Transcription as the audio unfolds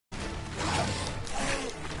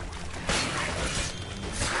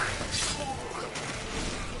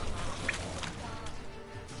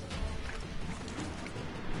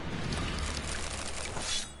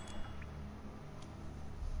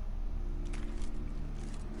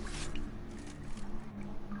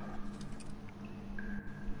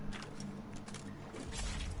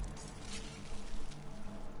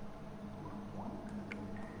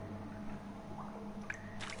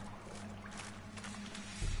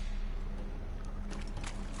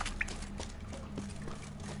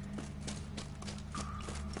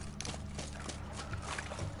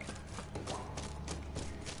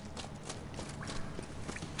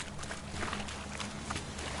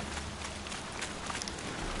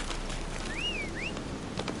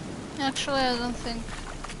Actually, I don't think...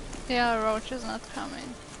 Yeah, Roach is not coming.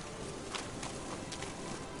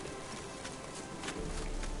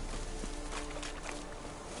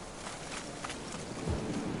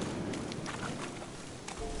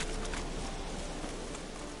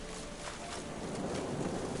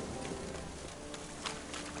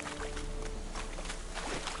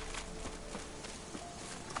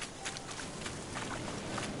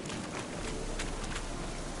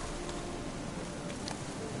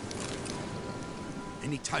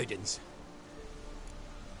 Any tidings?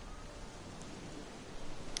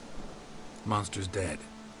 Monster's dead.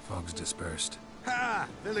 Fog's dispersed. Ha!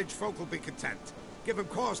 Village folk will be content. Give them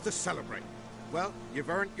cause to celebrate. Well, you've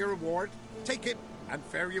earned your reward. Take it, and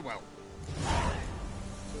fare you well.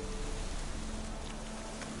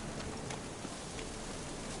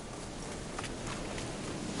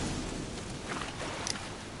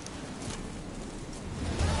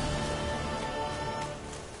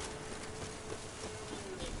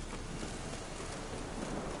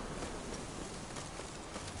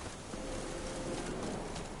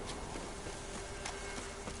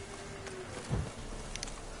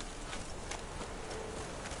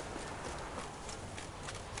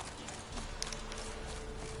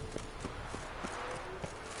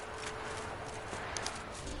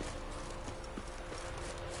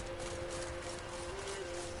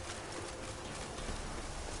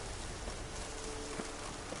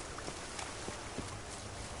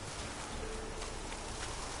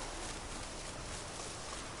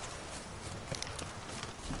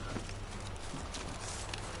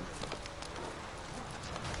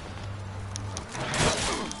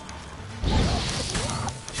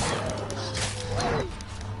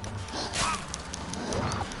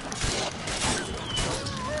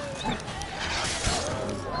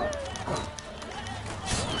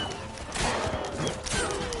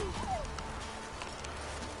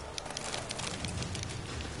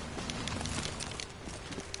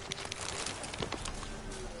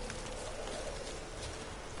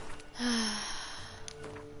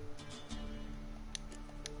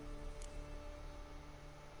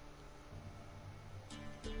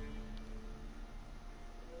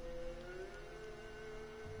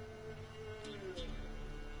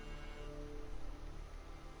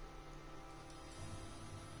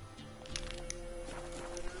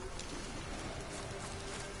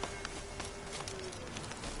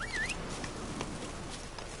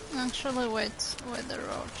 Actually, wait the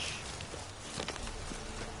Roach.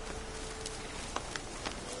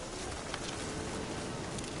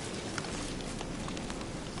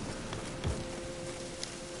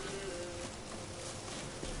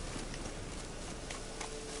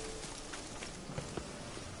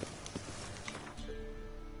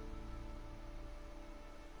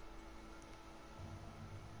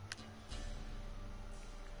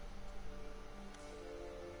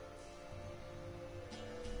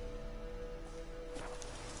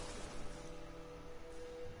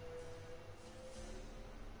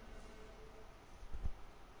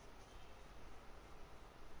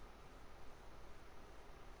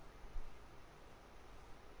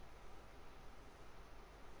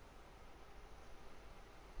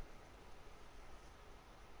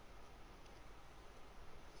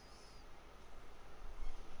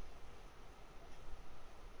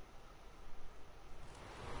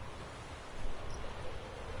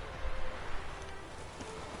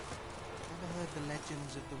 The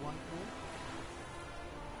legends of the White Wall?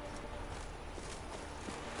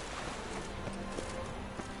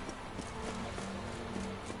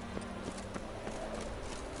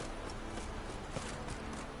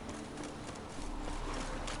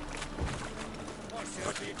 I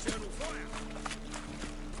serve the eternal fire.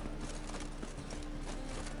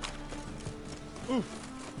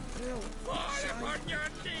 Fall upon your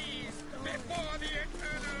knees before the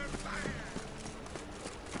eternal fire.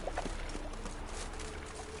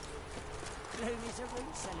 Gloom is a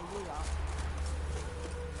root cellar, we are.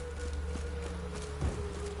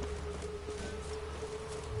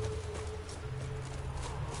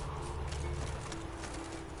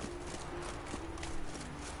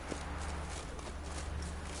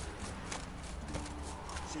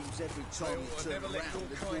 Seems every time you turn around,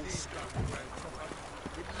 the door's stuck.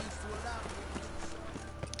 Did you used to allow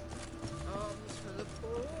arms for the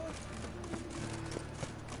poor?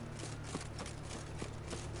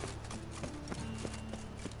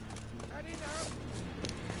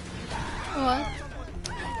 What?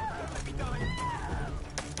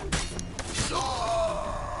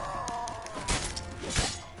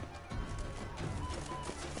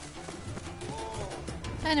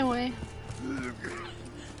 Anyway.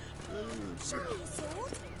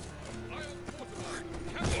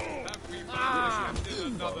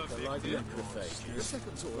 The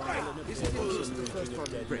second sort of island is the first part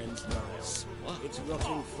of the men's lives. It's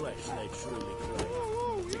rotting flesh they truly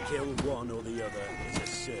crave. To kill one or the other is a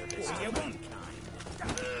service to mankind.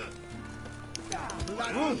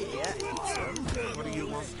 What do you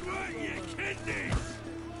want?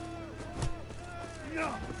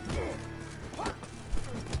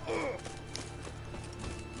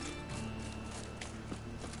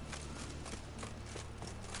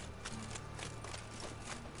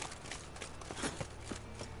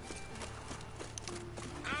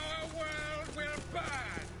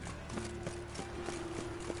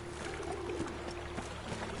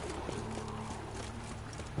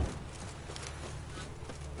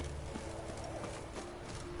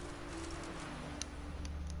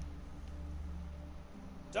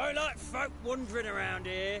 Don't like folk wandering around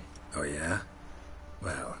here. Oh yeah?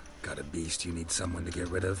 Well, got a beast you need someone to get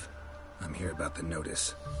rid of? I'm here about the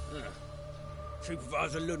notice.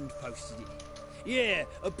 Supervisor Lund posted it. Yeah,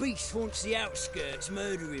 a beast haunts the outskirts,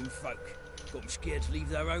 murdering folk. Got them scared to leave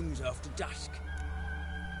their homes after dusk.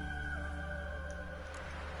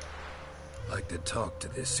 Like to talk to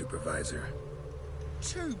this supervisor.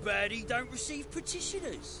 Too bad he don't receive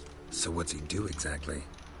petitioners. So what's he do exactly?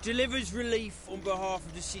 Delivers relief on behalf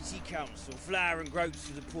of the city council, flour and groats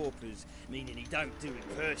to the paupers, meaning he don't do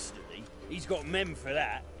it personally. He's got men for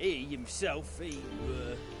that. He, himself,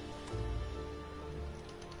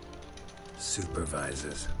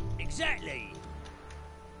 Supervises. Exactly!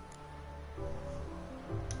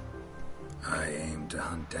 I aim to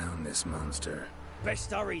hunt down this monster. Best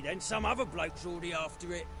hurry then, some other bloke's already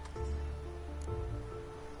after it.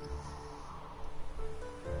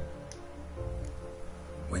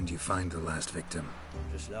 When do you find the last victim?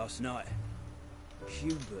 Just last night.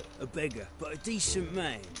 Hubert, a beggar, but a decent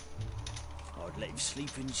man. I'd let him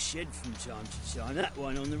sleep in the shed from time to time, that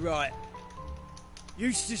one on the right.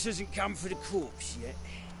 Eustace hasn't come for the corpse yet.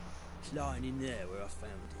 It's lying in there where I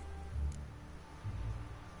found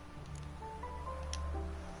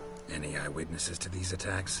it. Any eyewitnesses to these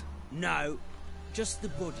attacks? No, just the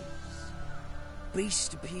bodies.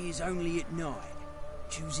 Beast appears only at night.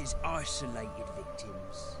 Chooses isolated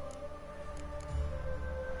victims.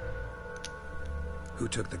 Who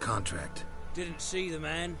took the contract? Didn't see the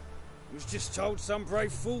man. Was just told some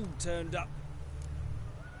brave fool turned up.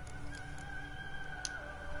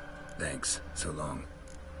 Thanks. So long.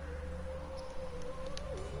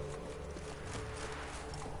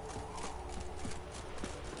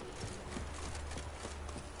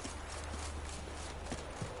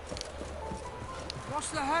 What's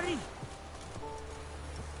the hurry?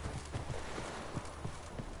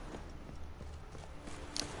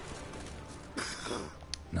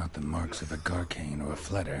 Not the marks of a Garcane or a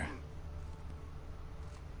Fletter.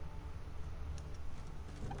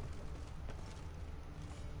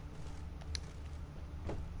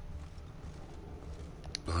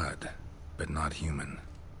 Blood, but not human.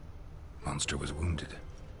 Monster was wounded.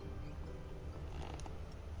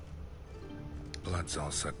 Blood's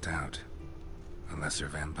all sucked out. A lesser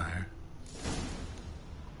vampire?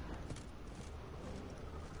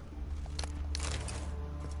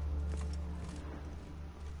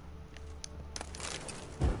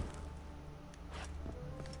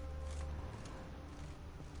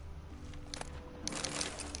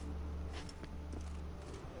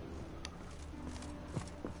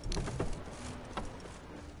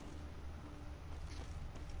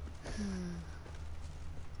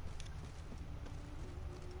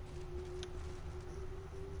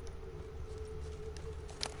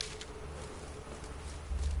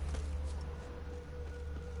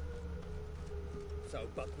 So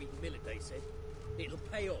buckwheat and millet, they said. It'll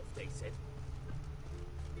pay off, they said.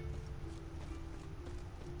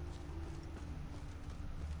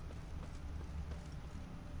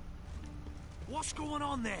 What's going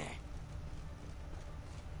on there?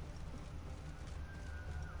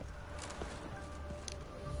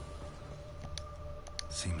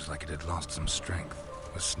 Seems like it had lost some strength.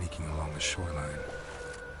 Was sneaking along the shoreline.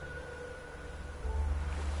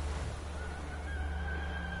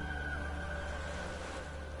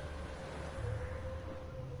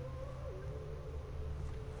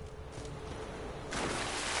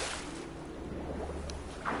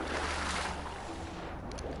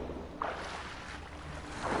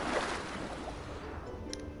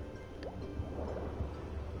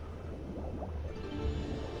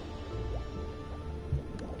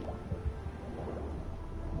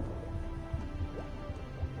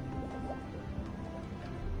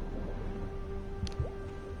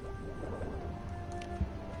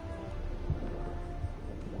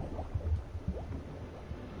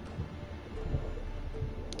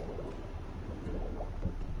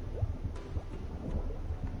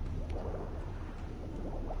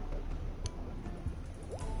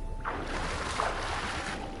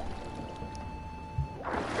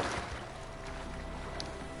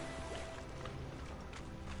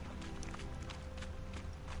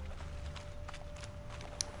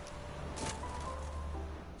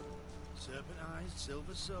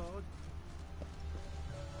 silver sword.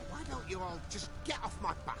 Why don't you all just get off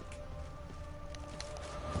my back?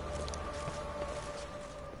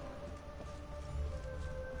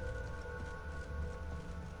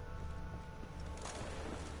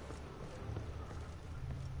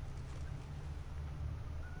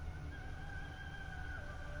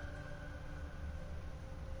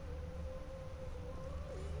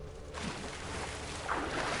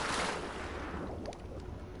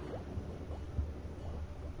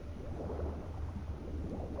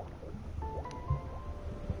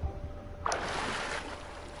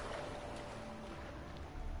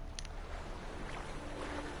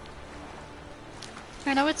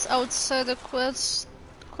 I know it's outside the quest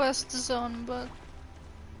zone, but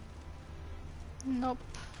nope.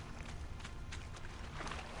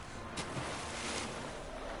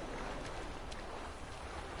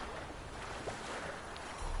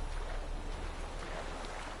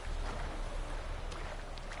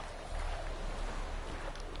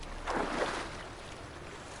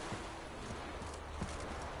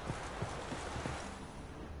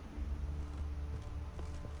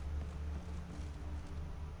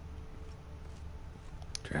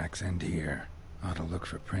 Tracks end here. Ought to look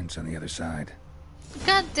for prints on the other side.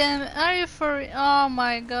 God damn it, are you for oh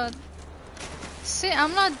my god. See,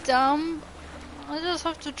 I'm not dumb. I just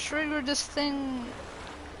have to trigger this thing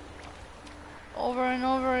over and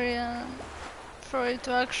over again for it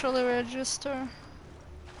to actually register.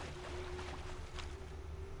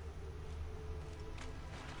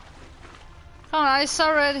 Come on, I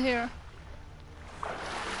saw red here.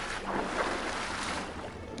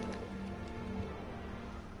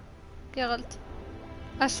 Geralt,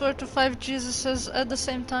 I swear to 5 Jesuses at the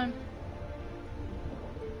same time.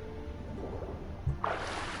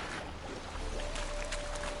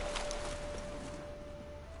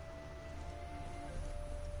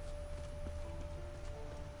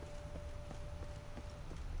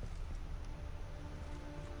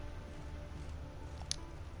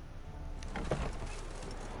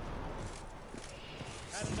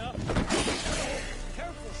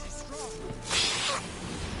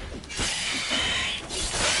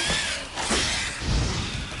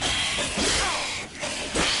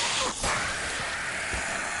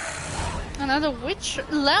 Another witch?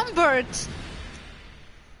 Lambert!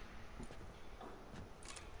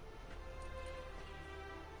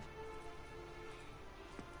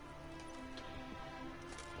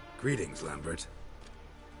 Greetings, Lambert.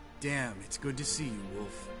 Damn, it's good to see you,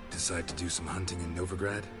 Wolf. Decide to do some hunting in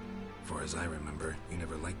Novigrad? Far as I remember, you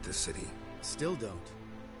never liked this city. Still don't.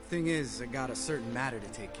 Thing is, I got a certain matter to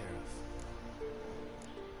take care of.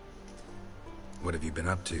 What have you been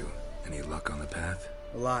up to? Any luck on the path?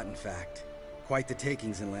 A lot, in fact. Quite the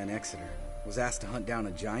takings in Lan Exeter. Was asked to hunt down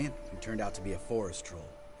a giant, who turned out to be a forest troll,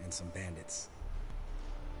 and some bandits.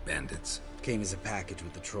 Bandits? Came as a package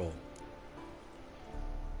with the troll.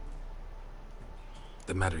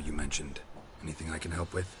 The matter you mentioned. Anything I can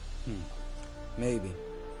help with? Maybe.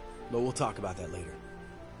 But we'll talk about that later.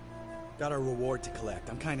 Got a reward to collect.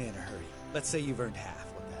 I'm kinda in a hurry. Let's say you've earned half.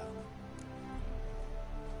 What the hell?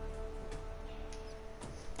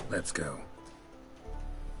 Let's go.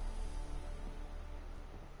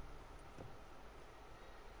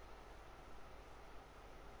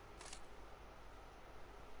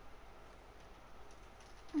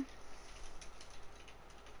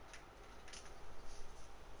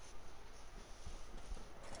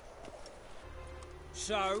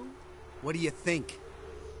 So? What do you think?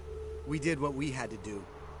 We did what we had to do.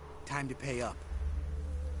 Time to pay up.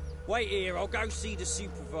 Wait here, I'll go see the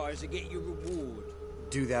supervisor, get your reward.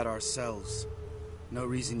 Do that ourselves. No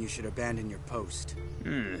reason you should abandon your post.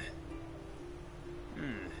 Can't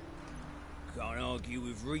argue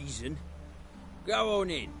with reason. Go on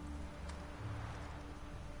in.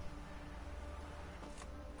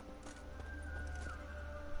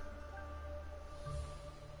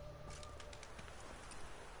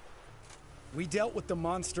 We dealt with the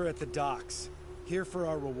monster at the docks. Here for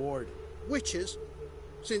our reward. Witches?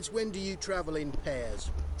 Since when do you travel in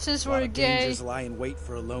pairs? Since A lot we're of gay. dangers lie in wait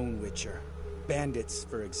for a lone witcher. Bandits,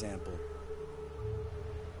 for example.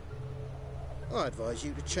 I advise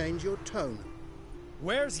you to change your tone.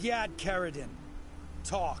 Where's Yad Karadin?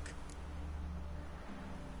 Talk.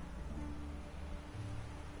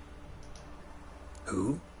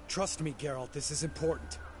 Who? Trust me, Geralt, this is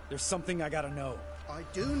important. There's something I gotta know. I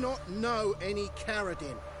do not know any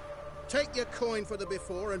Karadin. Take your coin for the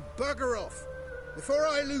before and bugger off, before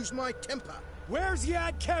I lose my temper. Where's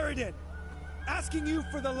Yad Karadin? Asking you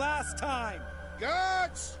for the last time.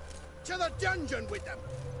 Guards! To the dungeon with them!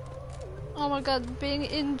 Oh my god, being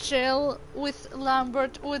in jail with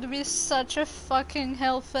Lambert would be such a fucking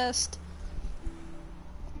hellfest.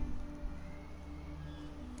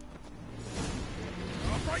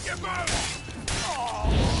 Break your bones!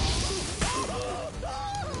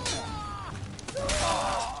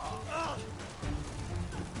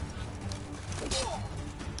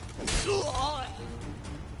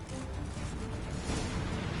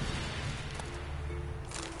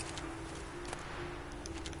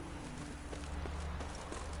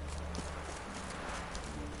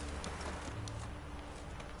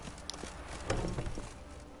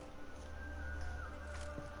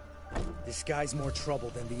 This guy's more trouble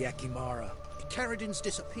than the Ekimara. Carradin's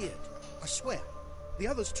disappeared. I swear. The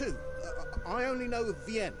others too. I only know of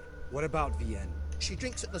Vienne. What about Vienne? She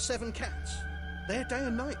drinks at the Seven Cats. There day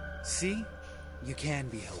and night. See? You can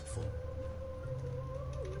be helpful.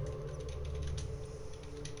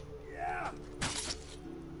 Yeah.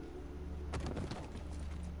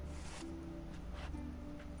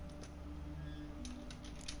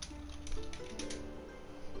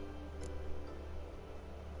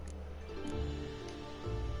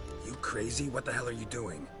 You crazy? What the hell are you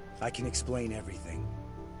doing? I can explain everything.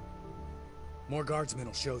 More guardsmen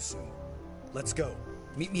will show soon. Let's go.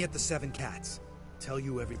 Meet me at the Seven Cats. Tell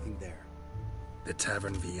you everything there. The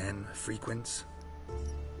Tavern Vienne frequents?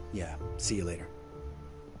 Yeah, see you later.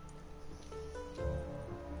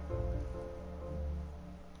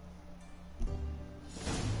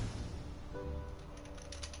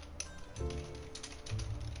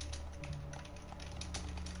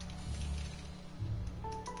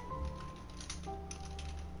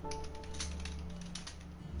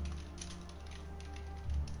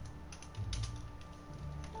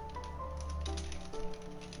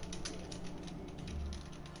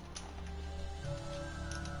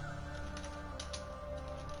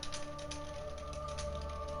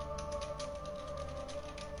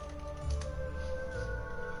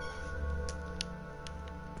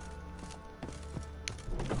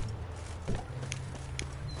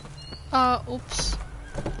 Oops.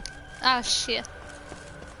 Ah, shit.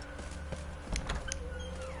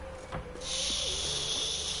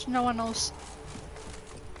 Shh, no one knows.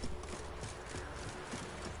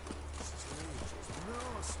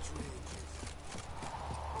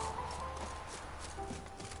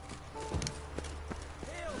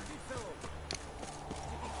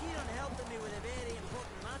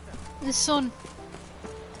 Soon.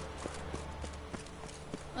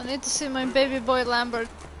 I need to see my baby boy Lambert,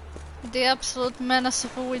 the absolute menace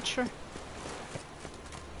of a Witcher.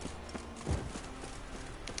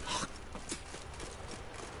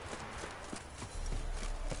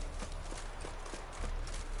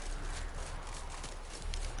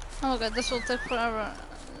 Oh god, this will take forever.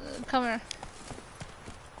 Come here.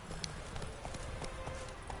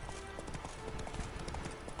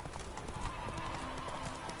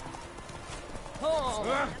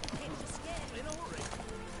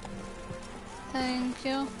 Thank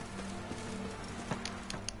you.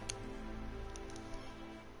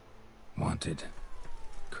 Wanted.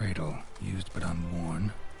 Cradle, used but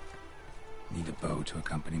unworn. Need a bow to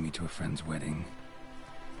accompany me to a friend's wedding.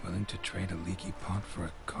 Willing to trade a leaky pot for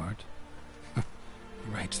a cart? Who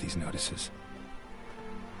writes these notices?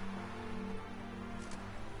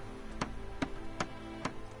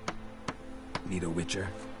 Need a witcher?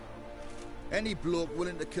 Any bloke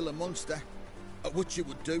willing to kill a monster. A witcher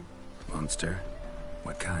would do. Monster?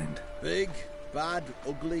 What kind? Big, bad,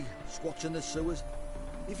 ugly, squats in the sewers.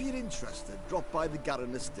 If you're interested, drop by the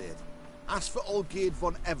Garren estate. Ask for Olgierd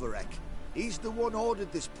von Everek. He's the one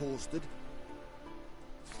ordered this posted.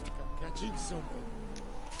 Catching someone.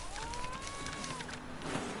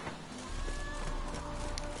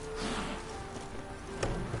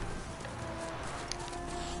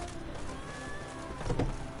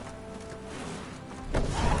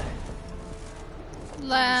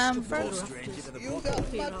 Lambert.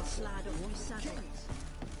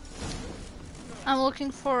 I'm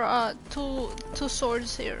looking for two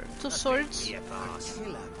swords here. Two swords.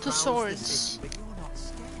 Two swords.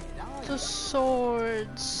 Two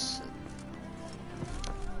swords.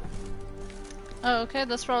 Oh, okay,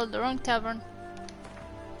 that's probably the wrong tavern.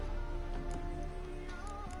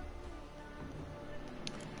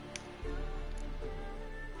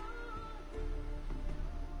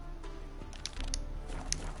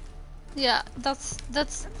 Yeah,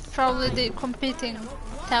 that's probably the competing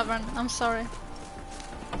tavern. I'm sorry.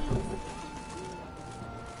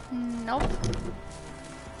 Nope.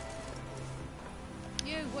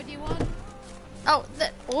 You, what do you want? Oh,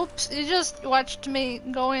 oops! You just watched me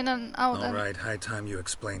go in and out. All right, high time you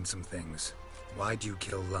explain some things. Why'd you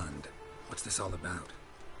kill Lund? What's this all about?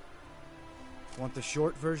 Want the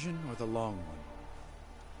short version or the long one?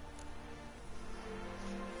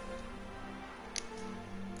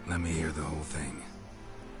 Let me hear the whole thing.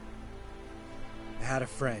 I had a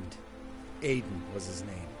friend. Aiden was his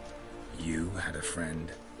name. You had a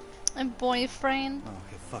friend? A boyfriend? Oh,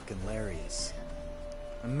 you're fucking hilarious.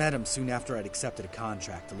 I met him soon after I'd accepted a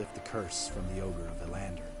contract to lift the curse from the Ogre of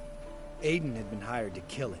Elander. Aiden had been hired to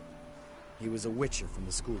kill it. He was a witcher from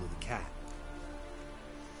the School of the Cat.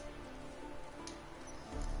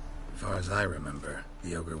 As far as I remember,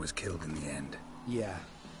 the Ogre was killed in the end. Yeah.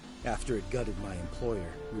 After it gutted my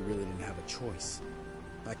employer, we really didn't have a choice.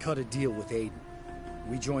 I cut a deal with Aiden.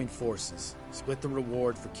 We joined forces, split the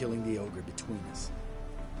reward for killing the Ogre between us.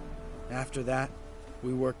 After that,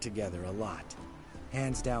 we worked together a lot.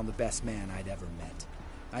 Hands down the best man I'd ever met.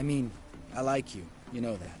 I mean, I like you, you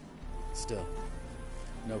know that. Still,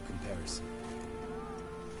 no comparison.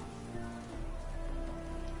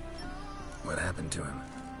 What happened to him?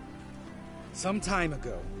 Some time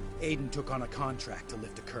ago, Aiden took on a contract to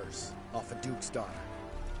lift a curse off a duke's daughter.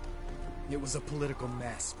 It was a political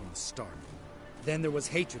mess from the start. Then there was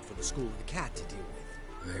hatred for the School of the Cat to deal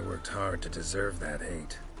with. They worked hard to deserve that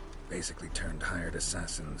hate. Basically turned hired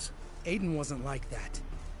assassins. Aiden wasn't like that.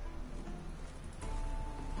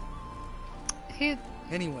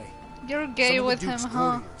 Anyway, you're gay some of with the Duke's him,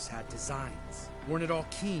 huh? courtiers had designs. Weren't at all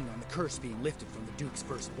keen on the curse being lifted from the Duke's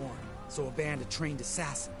firstborn. So a band of trained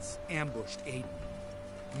assassins ambushed Aiden.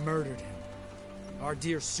 Murdered him. Our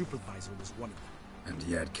dear supervisor was one of them. And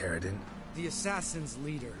Yad Karadin? The assassin's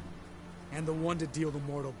leader. And the one to deal the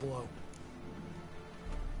mortal blow.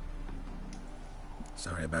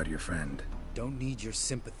 Sorry about your friend. Don't need your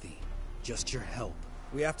sympathy. Just your help.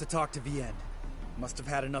 We have to talk to Vienne. Must have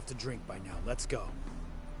had enough to drink by now. Let's go.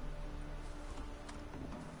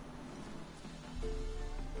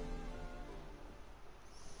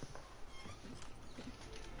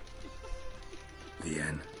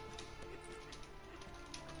 Vienne.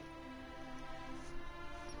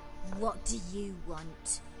 What do you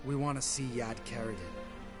want? We want to see Yad Karadin.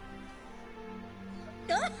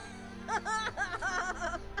 Now,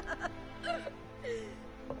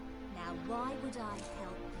 why would I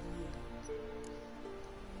help you?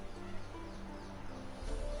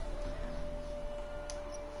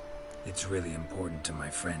 It's really important to my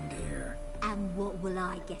friend here. And what will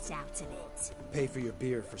I get out of it? Pay for your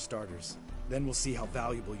beer, for starters. Then we'll see how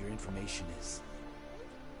valuable your information is.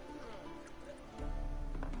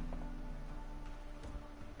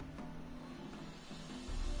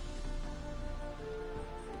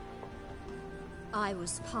 I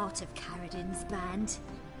was part of Karadin's band,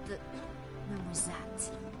 but when was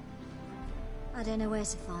that? I don't know where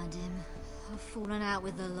to find him. I've fallen out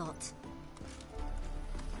with a lot.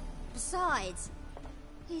 Besides,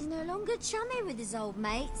 he's no longer chummy with his old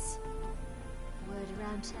mates. Word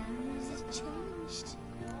around town is it's changed.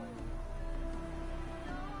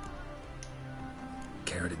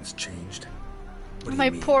 Karadin's changed? What do My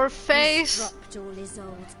you mean? poor face. He's dropped all his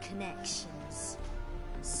old connections.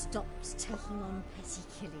 Stopped taking on petty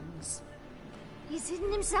killings. He's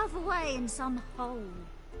hidden himself away in some hole.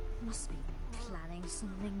 Must be planning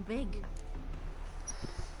something big.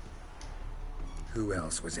 Who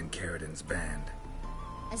else was in Karadin's band?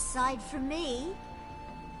 Aside from me,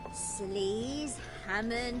 Celise,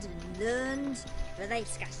 Hammond and Lund, but they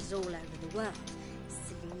scattered all over the world.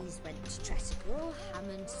 Celise went to Tretigor,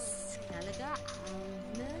 Hammond to Skellige,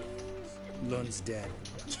 and Lund... Lund's dead.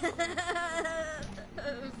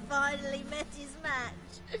 Finally met his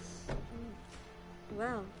match.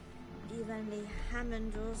 Well, you've only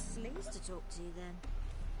Hammond or Celise to talk to then.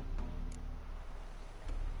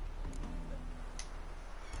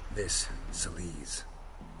 This, Celise.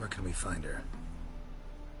 Where can we find her?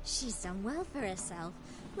 She's done well for herself.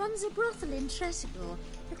 Runs a brothel in Tretigor,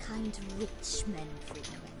 the kind rich men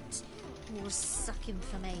frequent. Or suck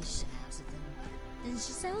information out of them. And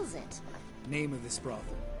she sells it. Name of this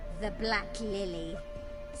brothel? The Black Lily.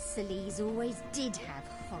 Celise always did have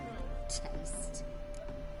horrible taste.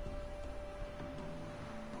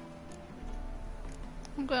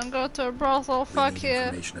 I'm gonna go to a brothel, fuck yeah.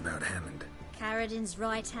 Information about Hammond. Karadin's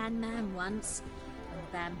right-hand man once. When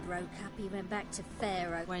the band broke up, he went back to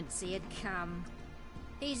Pharaoh, whence he had come.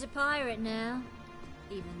 He's a pirate now.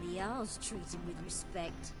 Even the Jarls treat him with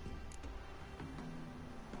respect.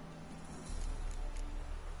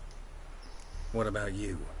 What about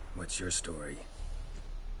you? What's your story?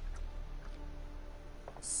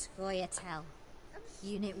 Scoia'tael.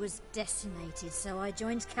 Unit was decimated, so I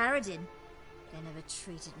joined Karadin. They never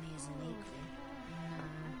treated me as an equal.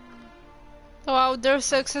 Wow, there's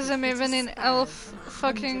sexism even in elf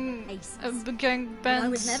fucking gang bands. I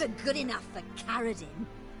was never good enough for Caradin.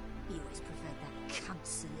 He always preferred that cunt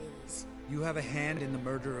Celise. You have a hand in the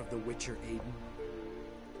murder of the Witcher, Aiden?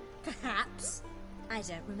 Perhaps. I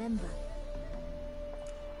don't remember.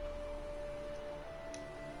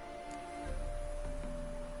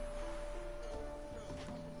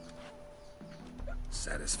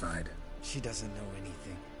 Satisfied? She doesn't know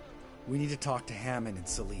anything. We need to talk to Hammond and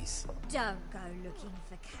Celise. Don't go looking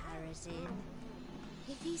for Caradin.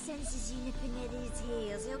 If he senses you nipping at his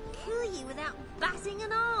heels, he'll kill you without batting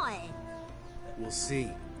an eye. We'll see.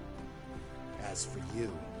 As for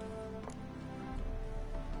you...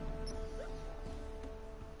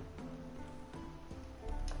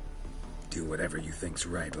 Do whatever you think's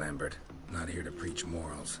right, Lambert. Not here to preach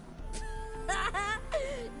morals.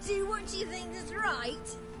 Do what you think is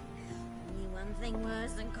right. Only one thing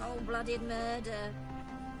worse than cold-blooded murder.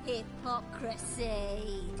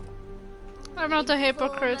 Hypocrisy. I'm not a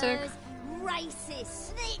hypocritic.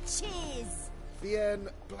 Racist snitches. Vienne,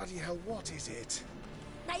 bloody hell, what is it?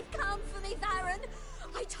 They've come for me, Baron.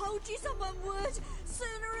 I told you someone would,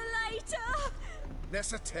 sooner or later.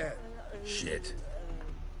 Nessa-Ten. Shit.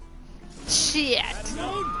 Shit.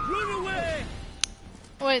 No, run away!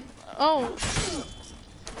 Wait, oh.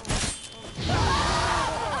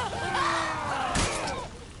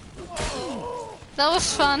 That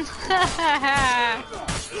was fun.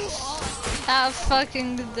 I'll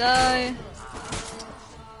fucking die.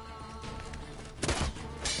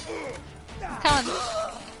 Come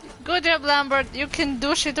on. Good job, Lambert. You can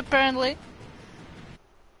do shit apparently.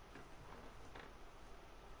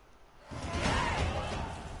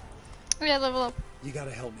 Yeah, level up. You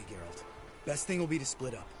gotta help me, Geralt. Best thing will be to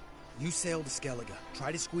split up. You sail to Skellige.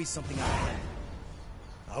 Try to squeeze something out of him.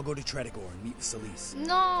 I'll go to Tredegor and meet with Celise.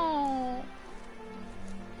 No.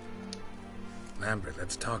 Lambert,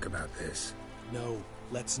 let's talk about this. No,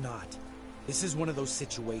 let's not. This is one of those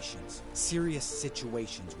situations. Serious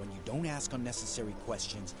situations when you don't ask unnecessary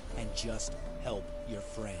questions and just help your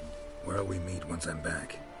friend. Where'll we meet once I'm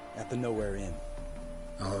back? At the Nowhere Inn.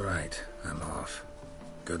 All right, I'm off.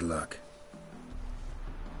 Good luck.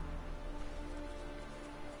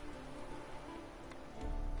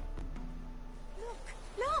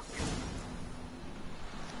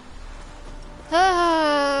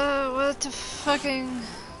 What the fucking...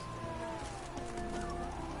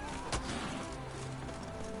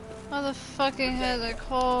 What the fucking headache,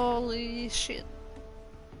 holy shit.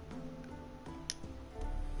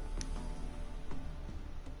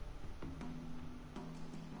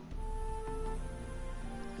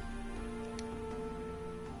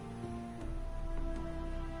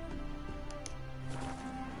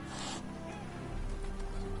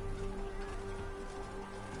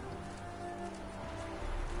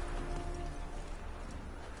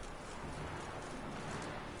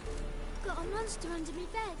 Got a monster under me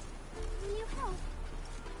bed. Will you help?